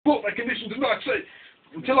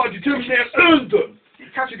determined they had earned them. He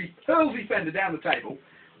casually hurls his fender down the table,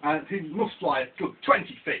 and he must fly a good 20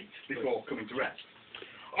 feet before coming to rest.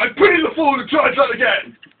 I pity the fool who tries that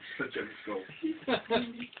again, said Jimmy Skull.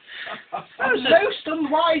 A most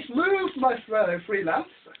unwise move, my fellow freelance.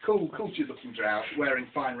 A cool, cultured-looking drow, wearing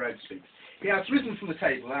fine road speaks. He has risen from the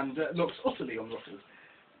table and looks utterly unruffled.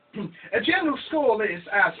 A general score is,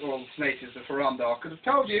 as all natives of Ferondar could have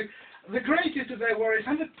told you, the greatest of their warriors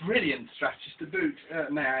and a brilliant strategist to boot,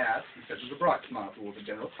 may I add, he said with a bright smile towards the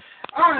general.